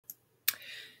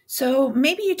So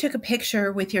maybe you took a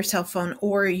picture with your cell phone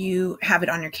or you have it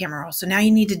on your camera roll. So now you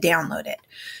need to download it.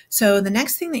 So the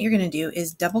next thing that you're going to do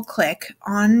is double click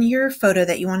on your photo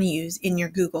that you want to use in your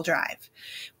Google Drive.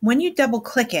 When you double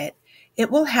click it,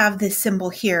 it will have this symbol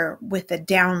here with the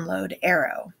download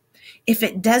arrow. If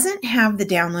it doesn't have the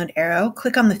download arrow,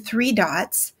 click on the three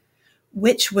dots,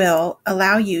 which will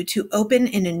allow you to open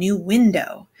in a new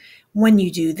window. When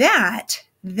you do that,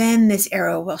 then this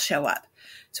arrow will show up.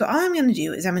 So all I'm going to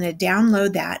do is I'm going to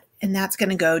download that, and that's going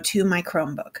to go to my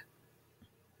Chromebook.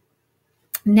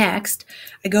 Next,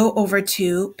 I go over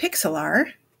to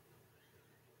Pixlr,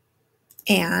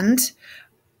 and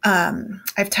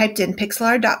I've typed in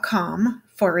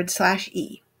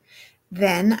pixlr.com/e.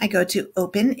 Then I go to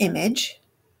Open Image,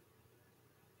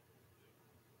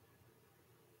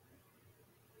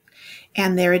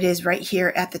 and there it is right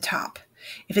here at the top.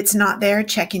 If it's not there,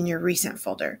 check in your recent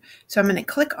folder. So I'm going to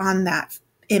click on that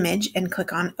image and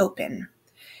click on Open.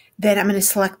 Then I'm going to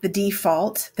select the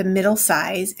default, the middle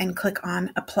size, and click on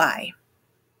Apply.